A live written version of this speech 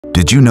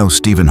Did you know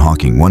Stephen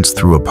Hawking once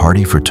threw a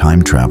party for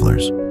time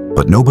travelers,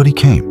 but nobody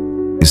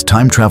came? Is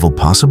time travel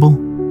possible,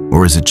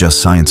 or is it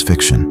just science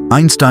fiction?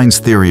 Einstein's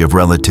theory of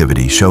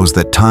relativity shows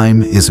that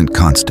time isn't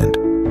constant.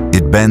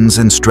 It bends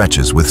and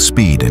stretches with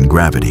speed and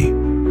gravity.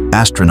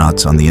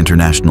 Astronauts on the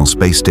International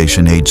Space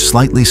Station age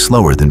slightly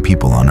slower than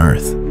people on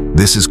Earth.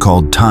 This is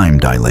called time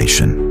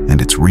dilation,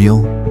 and it's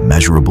real,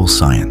 measurable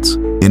science.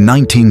 In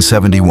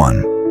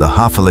 1971, the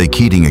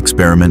Hafele-Keating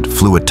experiment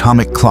flew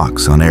atomic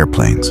clocks on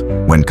airplanes.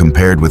 When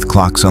compared with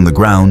clocks on the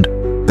ground,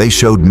 they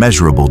showed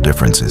measurable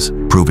differences,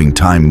 proving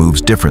time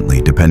moves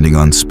differently depending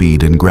on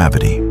speed and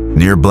gravity.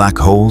 Near black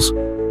holes,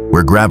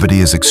 where gravity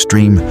is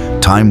extreme,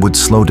 time would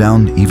slow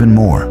down even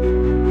more.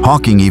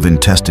 Hawking even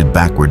tested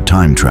backward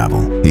time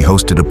travel. He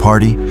hosted a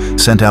party,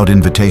 sent out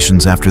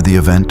invitations after the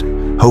event,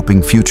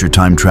 hoping future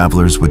time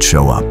travelers would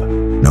show up.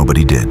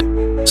 Nobody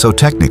did. So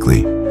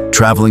technically,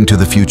 traveling to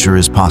the future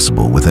is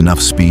possible with enough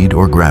speed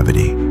or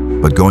gravity,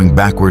 but going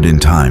backward in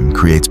time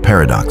creates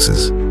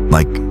paradoxes,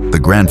 like the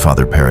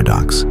grandfather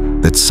paradox,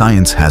 that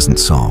science hasn't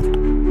solved.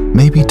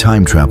 Maybe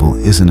time travel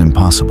isn't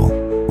impossible.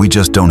 We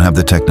just don't have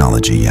the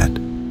technology yet.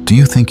 Do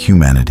you think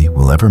humanity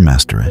will ever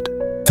master it?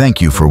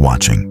 Thank you for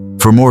watching.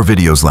 For more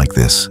videos like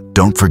this,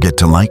 don't forget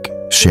to like,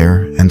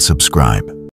 share, and subscribe.